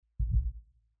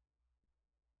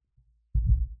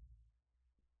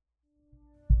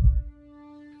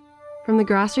From the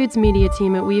grassroots media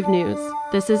team at Weave News,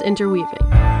 this is Interweaving.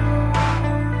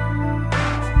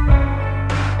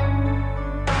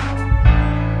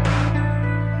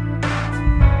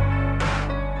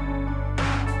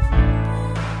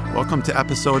 Welcome to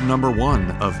episode number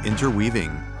 1 of Interweaving.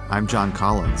 I'm John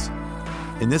Collins.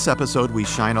 In this episode, we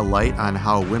shine a light on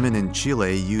how women in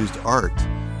Chile used art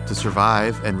to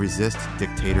survive and resist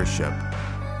dictatorship.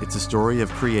 It's a story of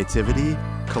creativity,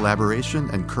 collaboration,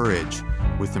 and courage,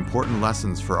 with important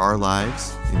lessons for our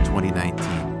lives in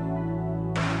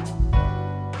 2019.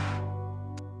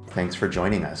 Thanks for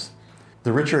joining us.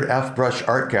 The Richard F. Brush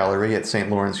Art Gallery at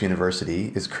St. Lawrence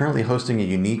University is currently hosting a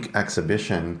unique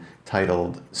exhibition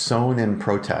titled Sewn in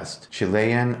Protest,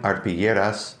 Chilean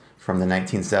Arpilleras from the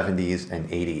 1970s and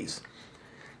 80s.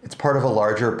 It's part of a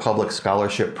larger public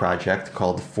scholarship project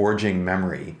called Forging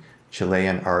Memory,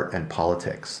 Chilean Art and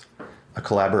Politics, a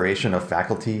collaboration of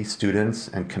faculty, students,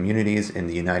 and communities in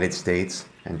the United States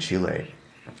and Chile.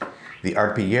 The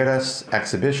Arpilleras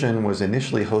exhibition was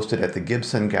initially hosted at the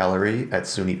Gibson Gallery at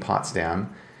SUNY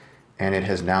Potsdam, and it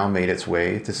has now made its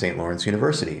way to St. Lawrence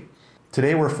University.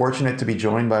 Today we're fortunate to be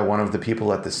joined by one of the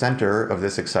people at the center of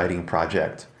this exciting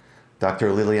project,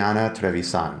 Dr. Liliana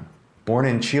Trevisan. Born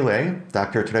in Chile,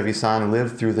 Dr. Trevisan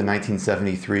lived through the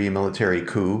 1973 military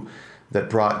coup that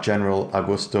brought General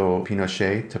Augusto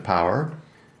Pinochet to power.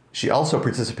 She also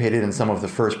participated in some of the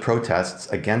first protests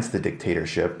against the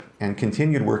dictatorship and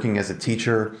continued working as a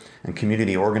teacher and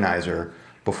community organizer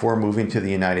before moving to the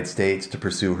United States to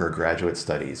pursue her graduate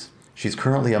studies. She's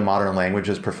currently a modern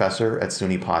languages professor at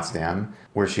SUNY Potsdam,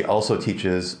 where she also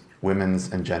teaches women's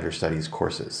and gender studies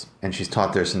courses, and she's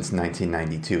taught there since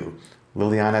 1992.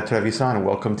 Liliana Trevisan,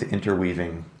 welcome to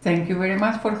Interweaving. Thank you very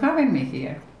much for having me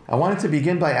here. I wanted to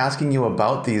begin by asking you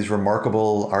about these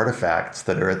remarkable artifacts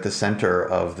that are at the center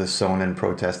of the Sewn in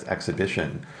Protest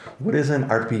exhibition. What is an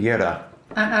arpillera?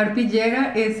 An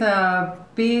arpillera is a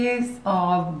piece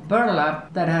of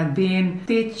burlap that has been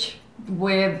stitched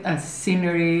with a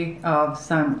scenery of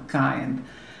some kind.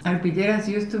 Arpilleras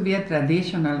used to be a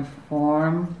traditional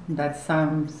form that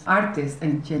some artists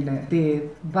in Chile did,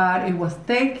 but it was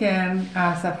taken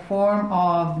as a form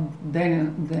of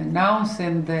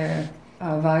denouncing the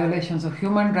violations of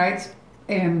human rights,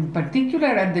 in particular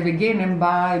at the beginning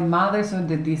by Mothers of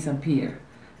the Disappeared,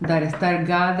 that start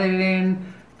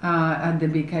gathering at the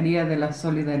Vicaría de la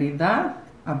Solidaridad,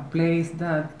 a place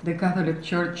that the Catholic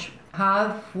Church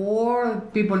had for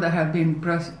people that have been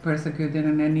persecuted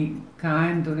in any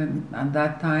kind at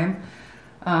that time,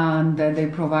 and that they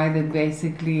provided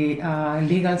basically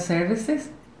legal services.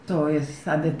 So it's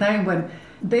at the time when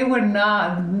they were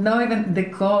not even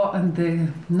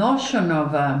the notion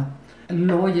of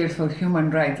lawyers for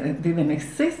human rights. It didn't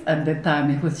exist at the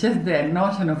time. It was just the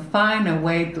notion of finding a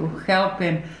way to help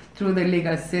in through the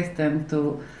legal system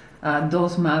to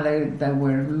those mothers that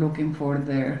were looking for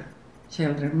their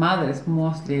children, mothers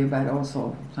mostly, but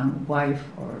also some wife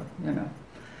or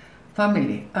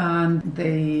family. And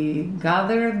they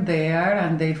gathered there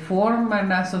and they formed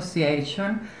an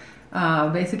association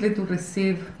basically to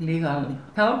receive legal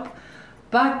help,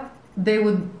 but they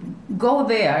would go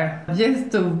there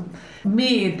just to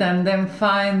meet and then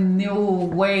find new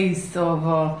ways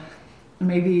of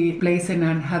maybe placing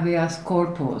an habeas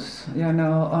corpus,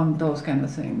 on those kind of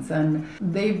things. And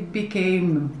they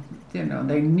became,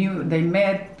 they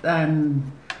met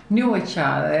and knew each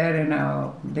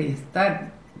other, they started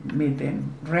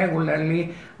meeting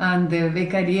regularly, and the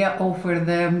Vicaria offered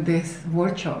them these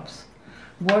workshops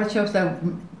that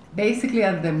basically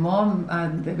at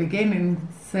the beginning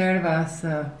serve as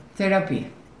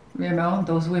therapy,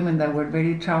 those women that were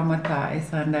very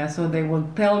traumatized, and so they will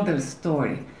tell their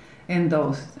story in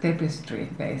those tapestry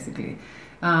basically.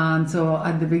 And so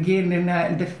at the beginning,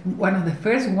 one of the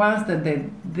first ones that they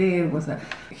did was a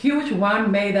huge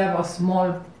one made up of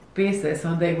small pieces,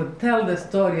 so they would tell the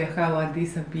story of how a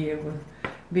disappear would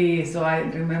be. So I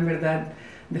remember that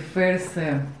the first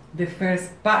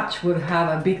batch would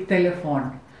have a big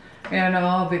telephone,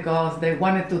 because they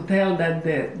wanted to tell that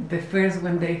the first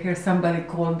when they heard somebody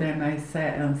call them,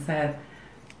 said,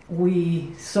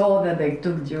 we saw that they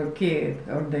took your kid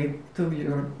or they took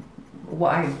your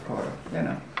wife or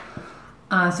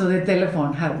so the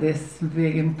telephone had this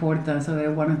big importance, so they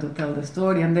wanted to tell the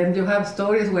story. And then you have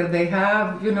stories where they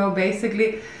have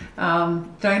basically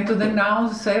trying to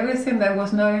denounce everything that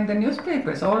was not in the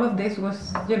newspapers. All of this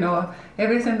was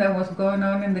everything that was going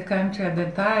on in the country at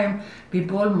the time.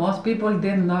 Most people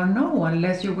did not know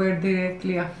unless you were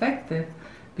directly affected.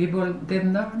 People did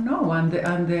not know, and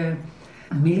the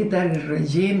military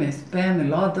regime spent a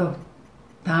lot of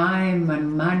time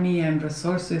and money and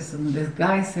resources and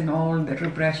disguising all the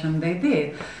repression they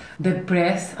did. The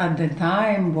press at the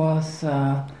time was,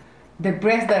 the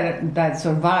press that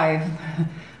survived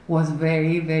was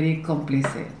very, very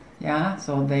complicit. Yeah,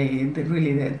 so they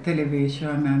really, the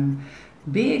television and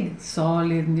big,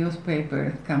 solid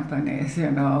newspaper companies,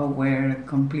 were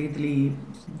completely,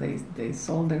 they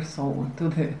sold their soul to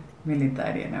the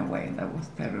military in a way that was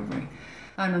terrible.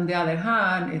 And on the other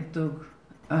hand, it took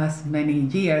us many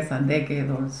years, a decade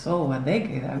or so,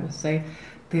 I would say,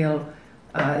 till,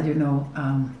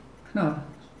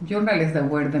 journalists that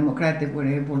were democratic were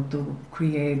able to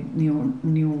create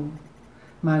new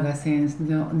magazines,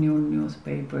 new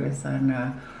newspapers, and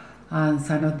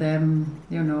some of them,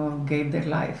 gave their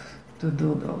life to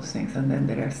do those things. And then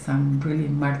there are some really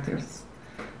martyrs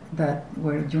that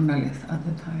were journalists at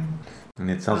the time. And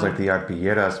it sounds like the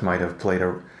arpilleras might have played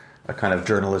a kind of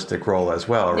journalistic role as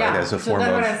well, right? Yeah, As a form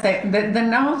that's of... what I say. The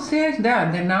announcers, they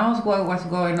announced what was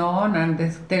going on, and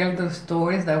they tell the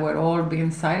stories that were all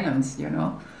being silenced,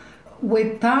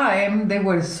 With time, there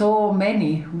were so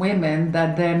many women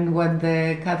that then what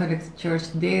the Catholic Church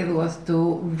did was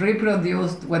to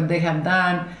reproduce what they had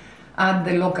done at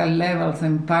the local levels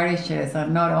in parishes,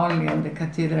 and not only in the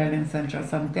cathedral in Central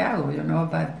Santiago,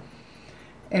 but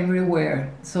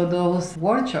everywhere. So those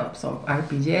workshops of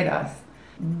arpilleras,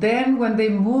 then when they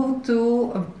moved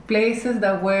to places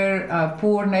that were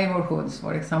poor neighborhoods,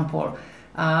 for example,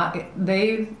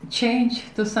 they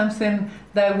changed to something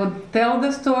that would tell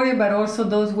the story, but also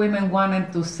those women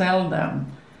wanted to sell them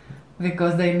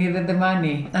because they needed the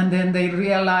money. And then they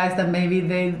realized that maybe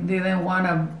they didn't want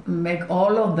to make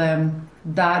all of them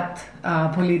that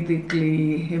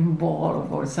politically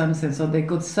involved or something, so they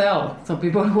could sell. So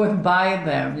people would buy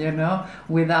them,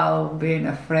 without being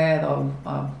afraid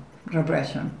of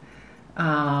repression.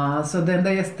 So then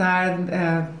they start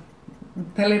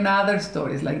telling other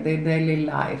stories, like their daily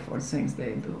life or things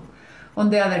they do. On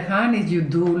the other hand, if you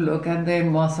do look at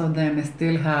them, most of them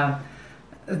still have,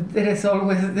 there is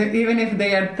always, even if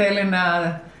they are telling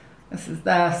a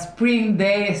spring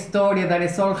day story that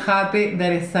is all happy,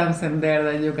 there is something there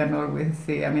that you can always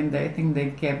see. I mean, I think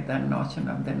they kept that notion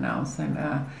of denouncing.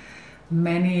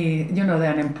 Many, the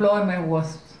unemployment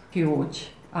was huge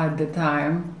at the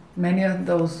time. Many of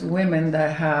those women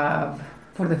that have,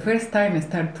 for the first time,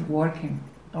 started working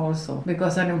also,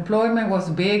 because unemployment was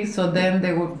big, so then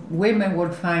women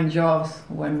would find jobs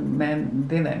when men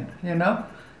didn't,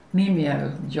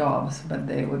 menial jobs, but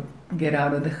they would get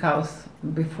out of the house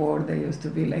before they used to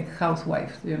be like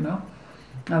housewives,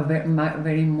 a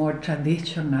very more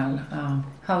traditional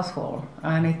household.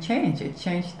 And it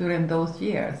changed during those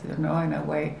years, in a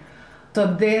way. So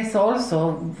this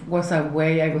also was a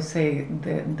way, I would say,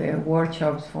 the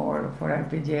workshops for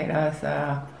arpilleras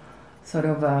sort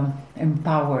of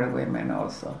empower women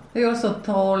also. They also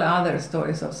told other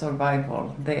stories of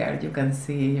survival there. You can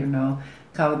see,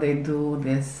 how they do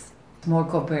this small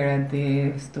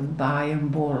cooperatives to buy in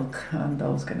bulk and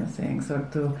those kind of things.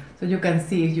 So you can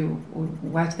see, if you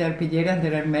watch the arpilleras,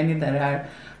 there are many that are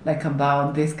like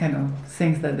about this kind of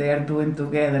things that they are doing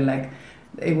together, like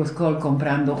it was called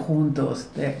comprando juntos,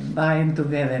 buying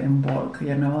together in bulk,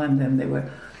 and then they were,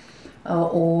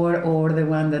 or the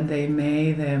one that they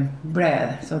made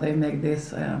bread. So they make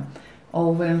these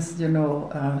ovens,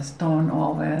 stone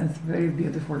ovens, very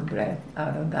beautiful bread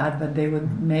out of that, but they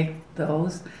would make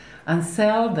those and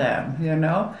sell them,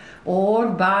 or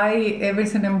buy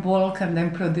everything in bulk and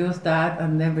then produce that,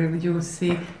 and then you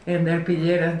see in the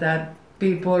arpilleras that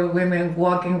women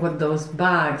walking with those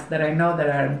bags that I know that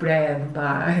are bread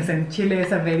bags, and Chile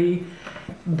is a very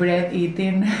bread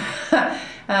eating,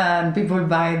 and people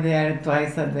buy there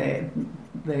twice a day,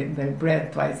 their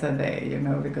bread twice a day,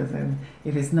 because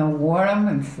if it's not warm,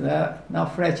 it's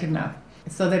not fresh enough.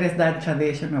 So there is that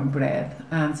tradition of bread,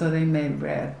 and so they made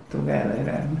bread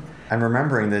together. I'm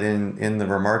remembering that in the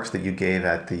remarks that you gave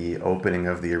at the opening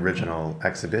of the original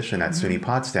exhibition at SUNY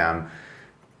Potsdam,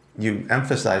 you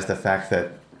emphasized the fact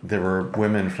that there were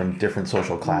women from different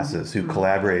social classes who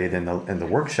collaborated in the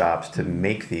workshops to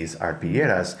make these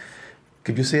arpilleras.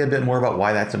 Could you say a bit more about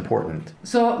why that's important?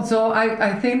 So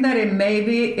I think that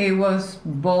it was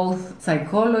both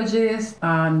psychologists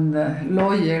and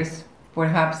lawyers,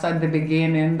 perhaps at the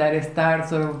beginning, that start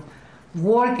sort of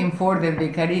working for the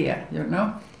Vicaria,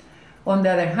 On the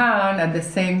other hand, at the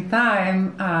same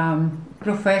time,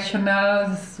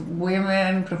 professional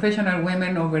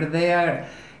women over there,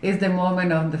 is the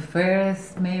moment of the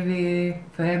first maybe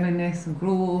feminist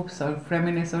groups or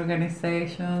feminist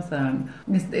organizations, and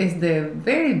it's the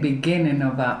very beginning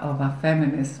of a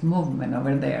feminist movement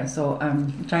over there. So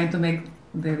I'm trying to make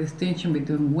the distinction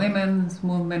between women's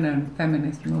movement and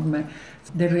feminist movement.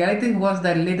 The reality was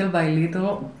that little by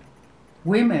little,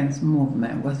 women's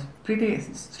movement was pretty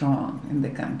strong in the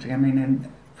country. I mean,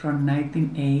 from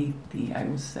 1980, I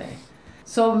would say.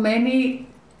 So many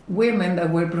women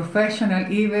that were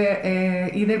professional,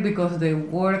 either because they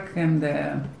work with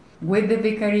the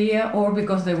Vicaria or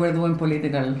because they were doing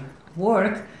political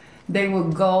work, they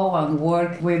would go and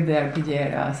work with the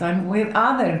arpilleras and with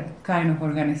other kind of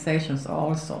organizations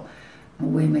also,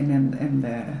 women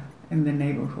in the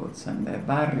neighborhoods and the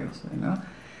barrios, you know.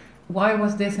 Why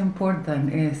was this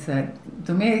important is,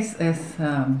 to me, it's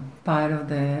part of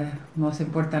the most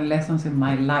important lessons in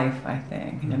my life, I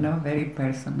think, you know, very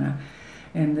personal,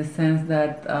 in the sense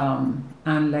that,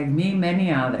 unlike me,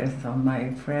 many others of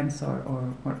my friends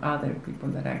or other people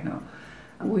that I know,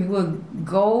 we would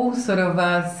go sort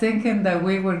of thinking that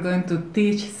we were going to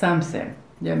teach something,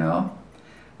 you know.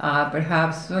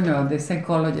 Perhaps, you know, the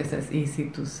psychologist is easy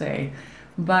to say,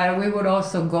 but we would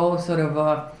also go sort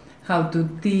of how to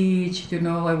teach, you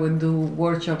know. I would do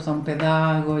workshops on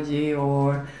pedagogy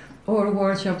or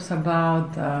workshops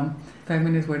about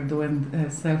feminists were doing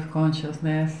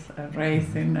self-consciousness,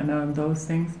 raising, and all those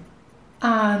things.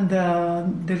 And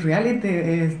the reality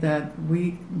is that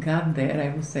we got there, I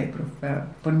would say,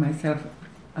 put myself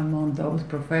among those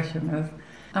professionals.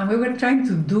 And we were trying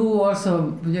to do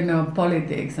also, you know,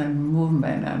 politics and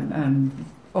movement and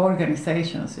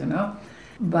organizations, you know.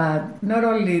 But not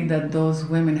only that those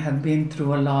women have been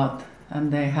through a lot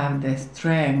and they have the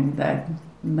strength that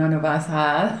none of us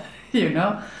had, you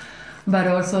know, but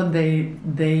also they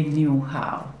knew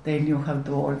how. They knew how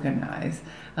to organize,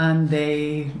 and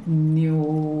they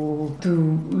knew to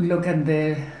look at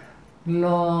the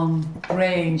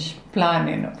long-range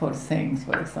planning for things,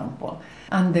 for example.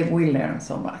 And we learned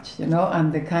so much, you know,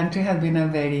 and the country has been a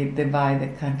very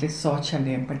divided country,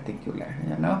 socially in particular,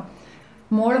 you know.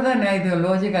 More than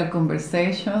ideological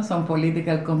conversations, on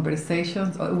political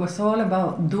conversations, it was all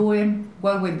about doing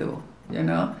what we do, you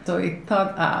know. So it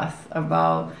taught us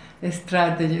about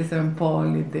strategies in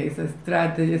politics,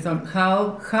 strategies on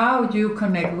how you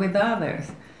connect with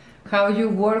others, how you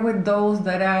work with those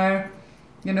that are,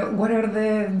 you know, what are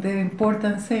the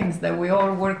important things that we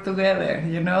all work together,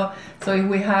 you know. So if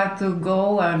we had to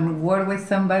go and work with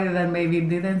somebody that maybe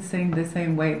didn't think the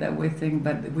same way that we think,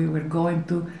 but we were going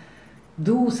to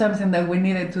do something that we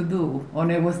needed to do, or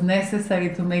it was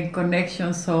necessary to make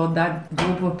connections so that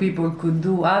group of people could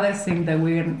do other things that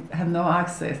we had no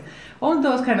access. All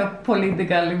those kind of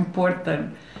political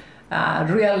important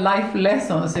real life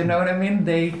lessons, you know what I mean?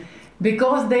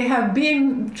 Because they have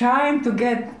been trying to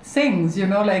get things, you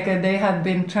know, like they have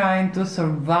been trying to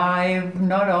survive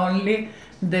not only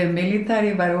the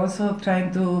military, but also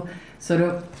trying to sort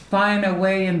of find a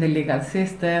way in the legal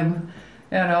system,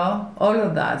 you know, all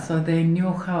of that. So they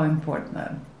knew how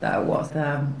important that was.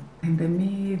 In the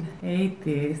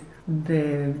mid-80s,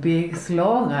 the big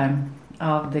slogan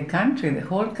of the country, the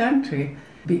whole country,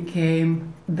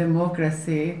 became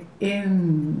democracy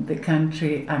in the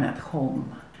country and at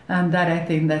home. And that, I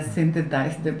think, that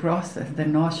synthesized the process, the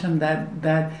notion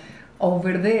that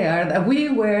over there, that we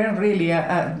were really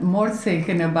more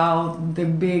thinking about the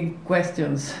big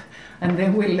questions. And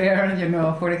then we learned, you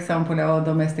know, for example, about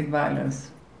domestic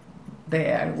violence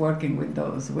there, working with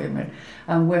those women.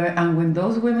 And when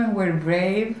those women were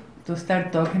brave to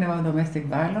start talking about domestic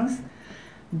violence,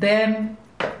 then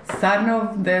some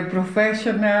of the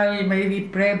professional, maybe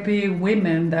preppy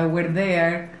women that were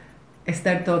there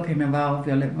start talking about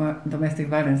domestic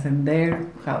violence in their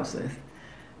houses.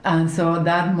 And so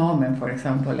that moment, for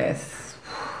example, is,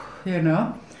 you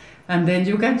know, and then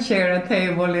you can share a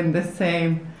table in the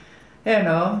same, you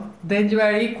know, then you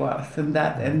are equals in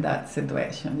that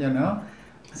situation, you know.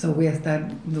 So we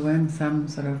start doing some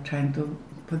sort of trying to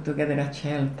put together a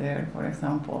shelter, for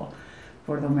example,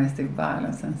 for domestic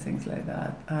violence and things like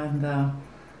that.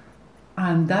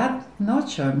 And that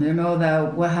notion, you know,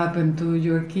 that what happened to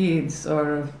your kids,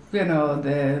 or, you know,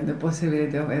 the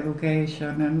possibility of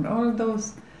education and all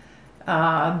those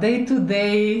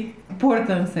day-to-day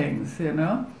important things, you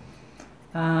know.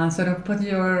 Sort of put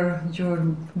your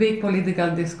big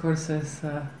political discourses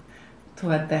to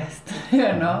a test, you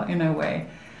know, in a way.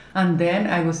 And then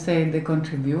I would say the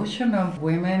contribution of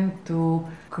women to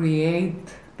create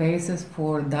spaces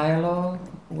for dialogue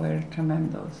were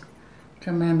tremendous.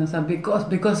 And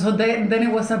because so then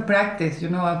it was a practice, you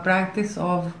know, a practice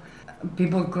of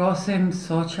people crossing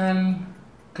social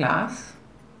class,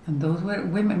 and those were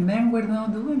women. Men were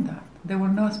not doing that. There were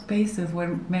no spaces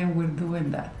where men were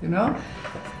doing that, you know?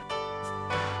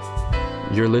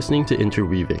 You're listening to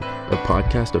Interweaving, a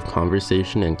podcast of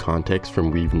conversation and context from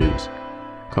Weave News.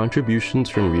 Contributions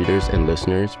from readers and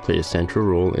listeners play a central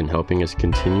role in helping us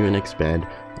continue and expand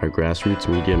our grassroots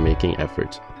media making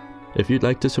efforts. If you'd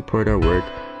like to support our work,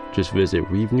 just visit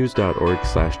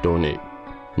weavenews.org/donate.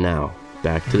 Now,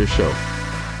 back to the show.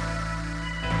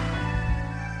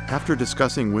 After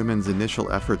discussing women's initial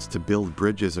efforts to build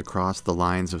bridges across the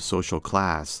lines of social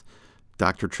class,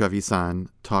 Dr. Trevisan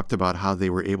talked about how they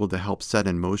were able to help set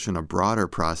in motion a broader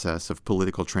process of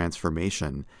political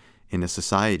transformation in a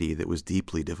society that was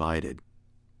deeply divided.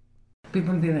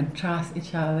 People didn't trust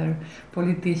each other.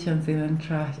 Politicians didn't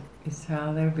trust each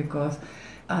other because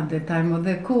at the time of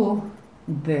the coup,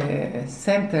 the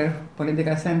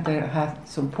political center, had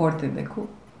supported the coup.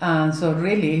 And so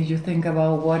really, you think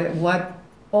about what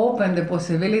opened the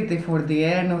possibility for the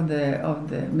end of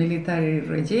the military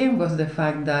regime was the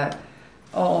fact that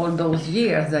all those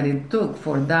years that it took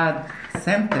for that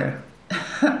center,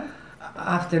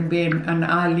 after being an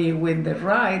ally with the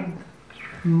right,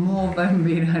 move and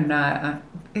be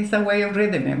it's a way of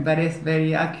reading it, but it's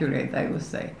very accurate, I would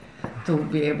say, to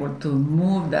be able to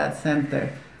move that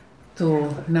center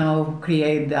to now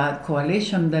create that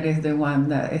coalition that is the one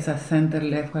that is a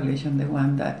center-left coalition, the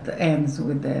one that ends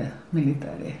with the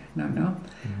military, Mm-hmm.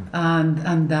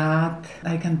 And that,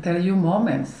 I can tell you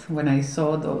moments when I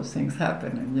saw those things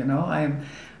happening,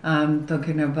 I'm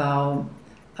talking about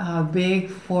a big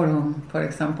forum, for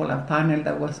example, a panel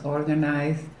that was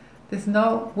organized. It's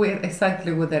not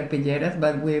exactly with arpilleras,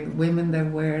 but with women that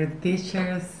were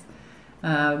teachers,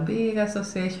 a big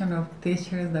association of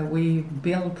teachers that we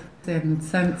built in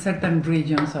certain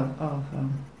regions of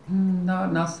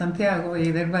not Santiago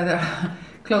either, but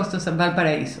close to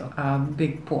Valparaiso, a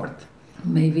big port.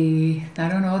 Maybe,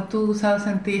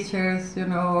 2,000 teachers,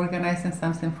 organizing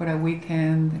something for a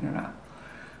weekend,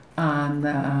 And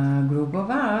a group of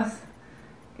us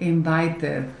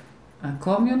invited a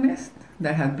communist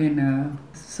that had been a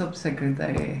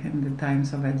subsecretary in the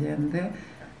times of Allende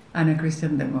and a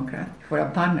Christian Democrat for a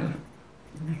panel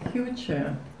in a huge,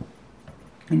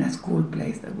 in a school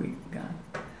place that we got.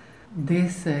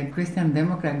 This Christian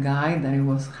Democrat guy that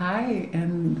was high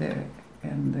in the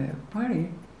party,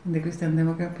 in the Christian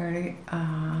Democrat Party,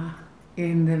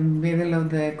 in the middle of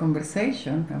the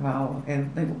conversation about,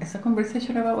 it's a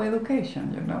conversation about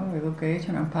education,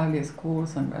 education and public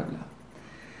schools and blah, blah.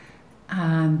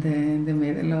 And in the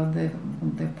middle of the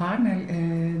panel,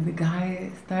 the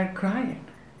guy started crying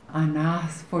and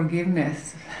asked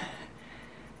forgiveness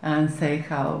and say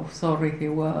how sorry he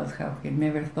was, how he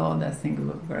never thought that things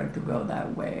were going to go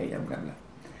that way, and blah, blah.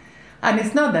 And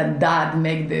it's not that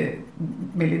make the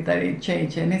military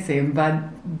change anything, but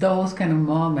those kind of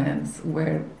moments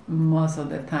were most of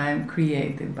the time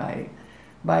created by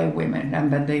women,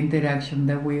 and by the interaction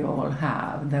that we all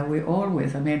have, that we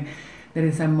always, there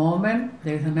is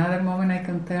another moment I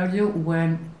can tell you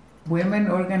when women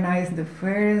organized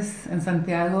in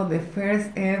Santiago, the first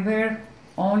ever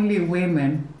only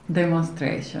women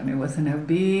demonstration. It was in a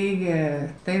big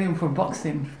stadium for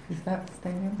boxing. Is that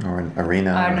stadium? Or an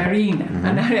arena. An arena,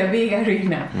 Mm-hmm. a big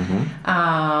arena.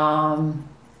 Mm-hmm.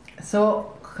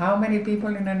 So how many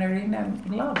people in an arena?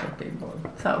 Lots of people,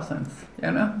 thousands.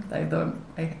 The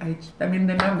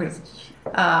numbers,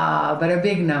 but a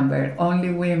big number.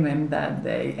 Only women that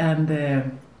day, and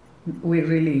we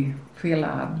really fill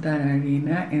up that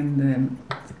arena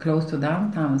close to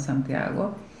downtown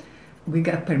Santiago. We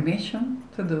got permission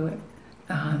to do it,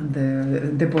 and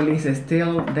the police is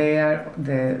still there.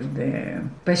 The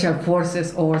special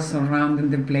forces all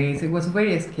surrounding the place. It was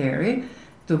very scary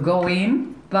to go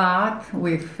in, but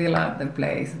we fill up the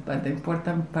place. But the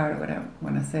important part, what I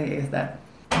want to say is that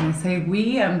when I say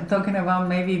we, I'm talking about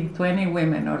maybe 20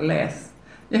 women or less,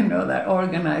 that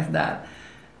organized that.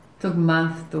 Took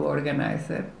months to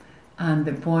organize it, and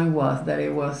the point was that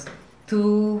it was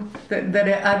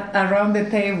around the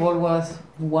table was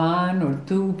one or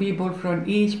two people from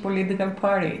each political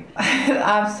party.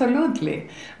 Absolutely.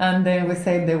 And then we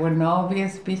said there were no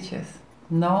obvious speeches,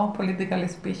 no political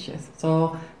speeches.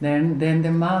 So then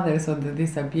the mothers of the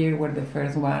disappeared were the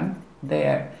first one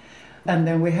there. And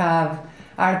then we have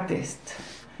artists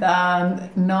and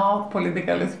no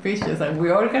political speeches. And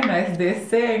we organized this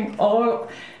thing, all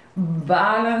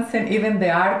balancing, even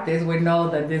the artists, we know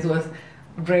that this was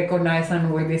recognized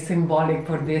and will be symbolic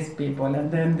for these people, and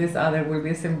then this other will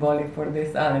be symbolic for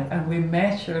this other, and we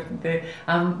measured the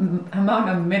amount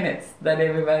of minutes that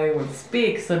everybody will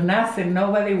speak, so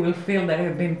nobody will feel that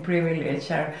they've been privileged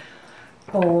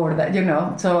or that,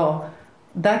 so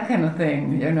that kind of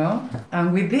thing,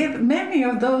 and we did many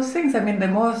of those things. The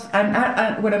most,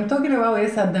 and what I'm talking about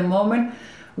is at the moment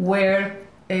where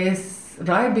is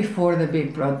right before the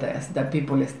big protest that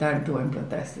people start doing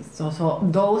protests. So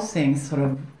those things sort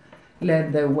of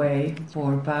led the way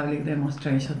for public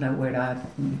demonstrations that were that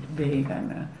big.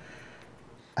 And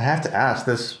I have to ask,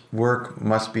 this work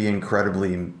must be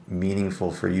incredibly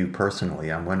meaningful for you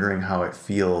personally. I'm wondering how it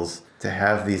feels to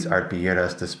have these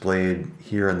arpilleras displayed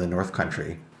here in the North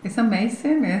Country. It's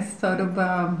amazing. It's sort of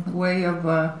a way of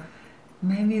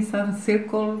maybe some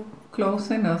circle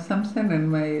closing or something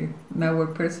in our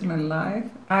personal life.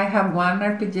 I have one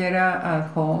arpillera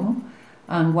at home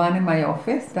and one in my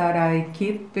office that I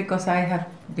keep because I have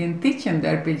been teaching the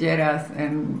arpilleras,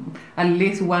 and at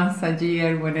least once a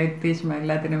year when I teach my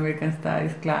Latin American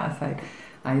Studies class,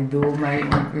 I do my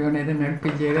unit in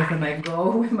arpilleras and I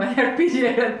go with my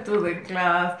arpillera to the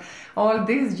class all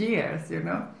these years,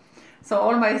 So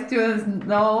all my students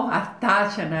know I've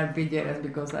touched an arpilleras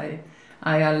because I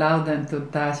allow them to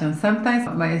touch. And sometimes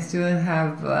my students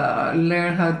have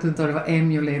learned how to sort of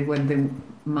emulate what the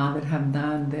mothers have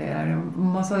done there. And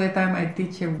most of the time I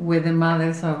teach with the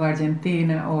mothers of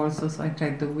Argentina also, so I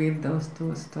try to weave those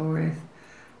two stories.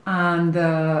 And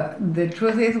the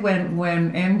truth is when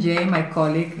MJ, my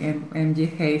colleague,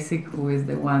 MJ Hasek, who is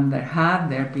the one that had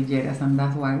the arpilleras, and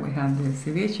that's why we have the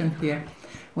exhibition here,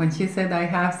 when she said, I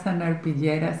have some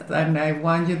arpilleras and I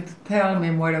want you to tell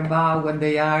me more about what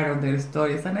they are or their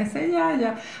stories. And I said,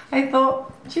 yeah. I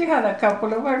thought she had a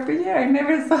couple of arpilleras. I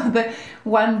never saw that.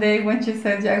 One day when she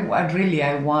said, I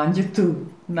want you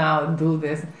to now do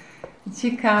this.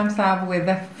 She comes up with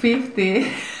a 50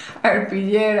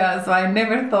 arpilleras. So I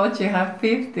never thought she had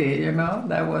 50,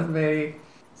 That was very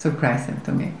surprising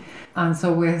to me. And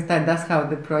so that's how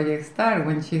the project started.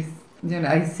 When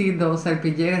I see those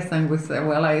arpilleras and we say,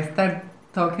 I start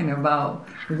talking about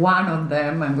one of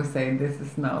them and we say, this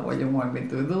is not what you want me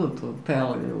to do, to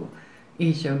tell you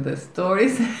each of the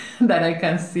stories that I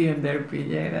can see in the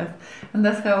arpilleras. And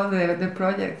that's how the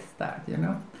project starts,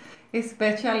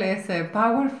 Especially it's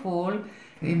powerful.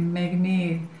 It makes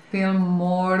me feel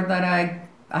more that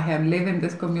I have lived in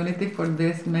this community for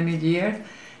this many years.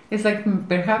 It's like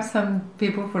perhaps some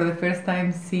people for the first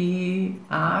time see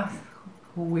us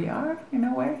who we are in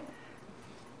a way,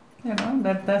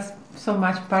 that's so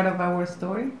much part of our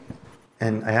story.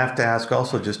 And I have to ask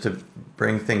also, just to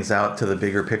bring things out to the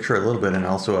bigger picture a little bit and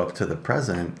also up to the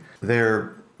present, there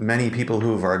are many people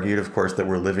who've argued, of course, that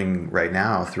we're living right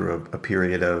now through a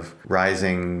period of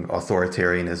rising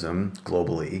authoritarianism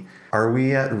globally. Are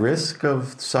we at risk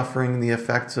of suffering the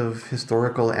effects of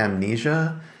historical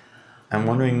amnesia? I'm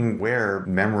wondering where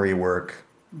memory work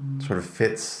sort of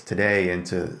fits today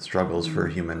into struggles for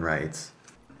human rights.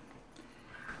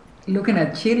 Looking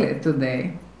at Chile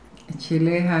today,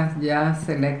 Chile has just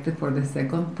elected for the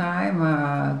second time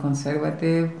a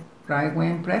conservative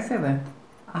right-wing president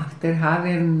after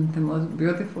having the most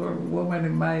beautiful woman,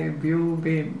 in my view,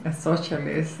 being a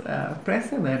socialist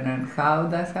president. And how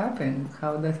does happen?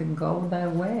 How does it go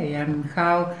that way? And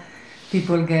how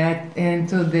people get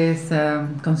into this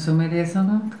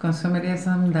consumerism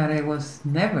that it was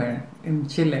never in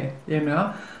Chile,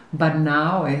 But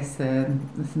now it's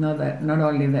not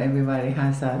only that everybody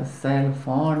has a cell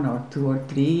phone or 2 or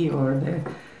 3 or the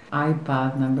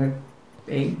iPad number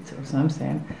 8 or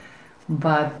something,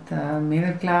 but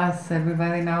middle class,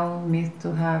 everybody now needs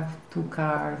to have 2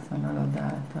 cars and all of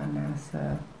that. And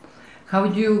how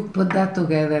do you put that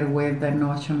together with the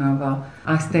notion of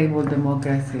a stable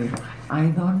democracy? I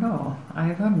don't know.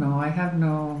 I have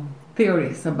no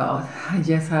theories about. I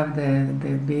just have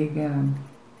the big.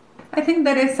 I think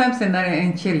that is something that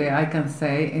in Chile I can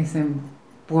say is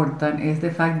important, is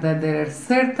the fact that there are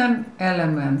certain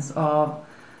elements of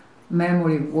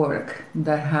memory work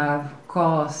that have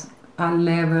caused a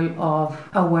level of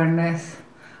awareness,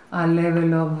 a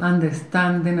level of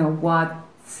understanding of what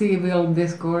civil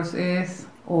discourse is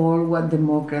or what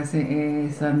democracy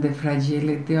is and the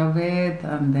fragility of it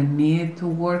and the need to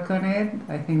work on it.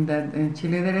 I think that in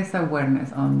Chile there is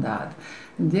awareness on that.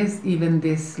 Even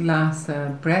this last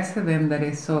president that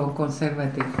is so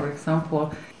conservative, for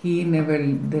example, he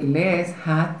nevertheless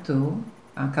had to,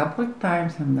 a couple of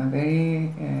times in the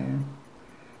very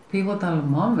pivotal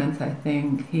moments, I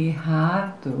think, he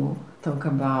had to talk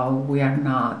about we are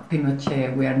not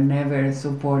Pinochet, we are never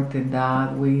supported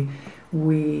that, we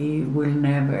will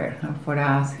never. For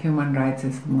us, human rights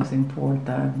is the most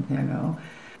important,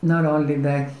 Not only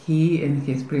that he, in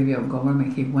his previous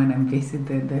government, he went and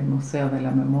visited the Museo de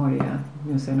la Memoria,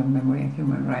 Museum of Memory and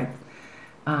Human Rights,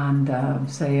 and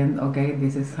saying, okay,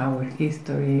 this is our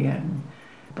history.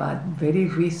 But very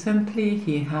recently,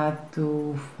 he had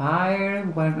to fire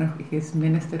one of his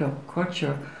Minister of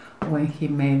Culture when he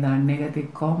made a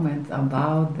negative comment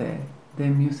about the the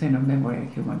Museum of Memory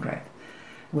and Human Rights,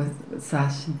 with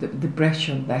such the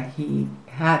pressure that he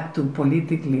had to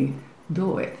politically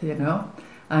do it, you know.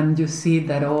 And you see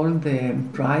that all the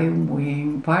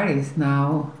right-wing parties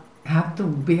now have to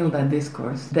build a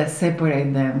discourse that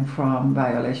separate them from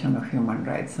violation of human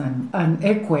rights and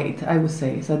equate, I would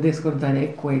say, it's a discourse that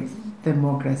equates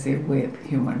democracy with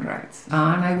human rights.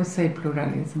 And I would say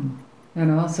pluralism, you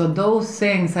know. So those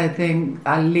things, I think,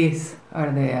 at least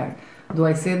are there. Do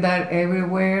I see that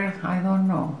everywhere? I don't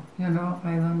know, you know,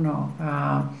 I don't know.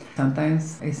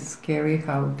 Sometimes it's scary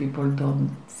how people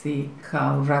don't see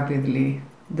how rapidly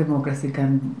democracy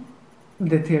can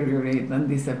deteriorate and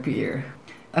disappear.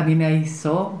 I mean, I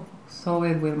saw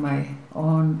it with my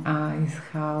own eyes,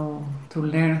 how to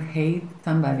learn hate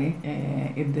somebody,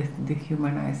 it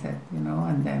dehumanize it, you know,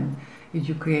 and then if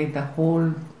you create a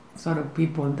whole sort of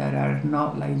people that are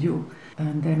not like you,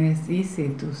 and then it's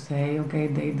easy to say, okay,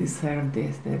 they deserve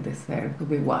this, they deserve to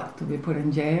be what? To be put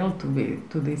in jail,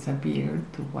 to disappear,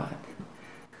 to what?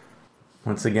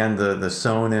 Once again, the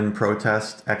Sewn in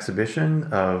Protest exhibition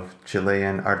of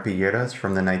Chilean arpilleras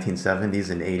from the 1970s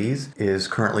and 80s is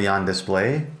currently on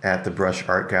display at the Brush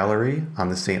Art Gallery on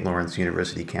the St. Lawrence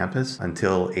University campus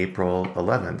until April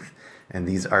 11th. And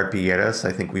these arpilleras,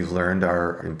 I think we've learned,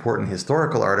 are important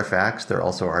historical artifacts. They're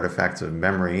also artifacts of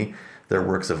memory. They're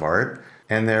works of art.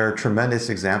 And they're tremendous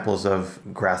examples of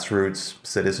grassroots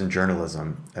citizen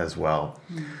journalism as well.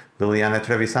 Liliana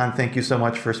Trevisan, thank you so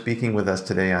much for speaking with us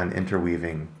today on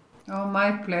Interweaving. Oh,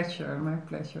 my pleasure, my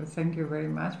pleasure. Thank you very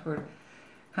much for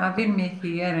having me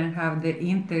here and have the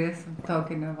interest of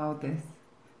talking about this.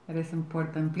 That is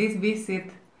important. Please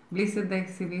visit the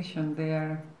exhibition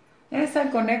there. There's a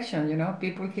connection, you know,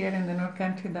 people here in the North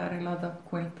Country that a lot of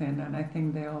quilting, and I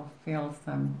think they all feel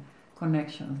some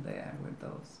connections there with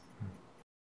those.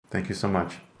 Thank you so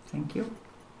much. Thank you.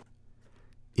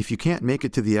 If you can't make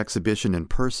it to the exhibition in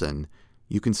person,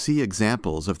 you can see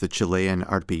examples of the Chilean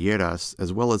arpilleras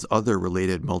as well as other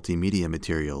related multimedia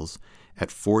materials at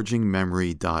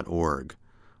forgingmemory.org,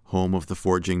 home of the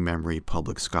Forging Memory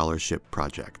Public Scholarship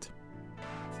Project.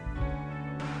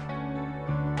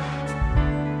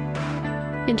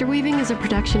 Interweaving is a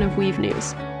production of Weave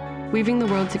News, weaving the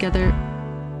world together,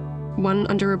 one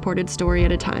underreported story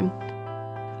at a time.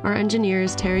 Our engineer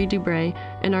is Terry Dubray,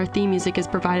 and our theme music is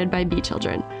provided by Bee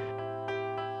Children.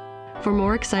 For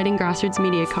more exciting grassroots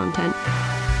media content,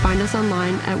 find us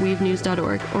online at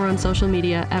weavenews.org or on social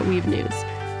media at Weave News.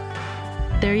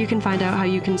 There you can find out how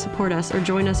you can support us or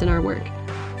join us in our work.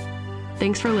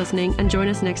 Thanks for listening, and join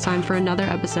us next time for another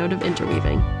episode of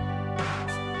Interweaving.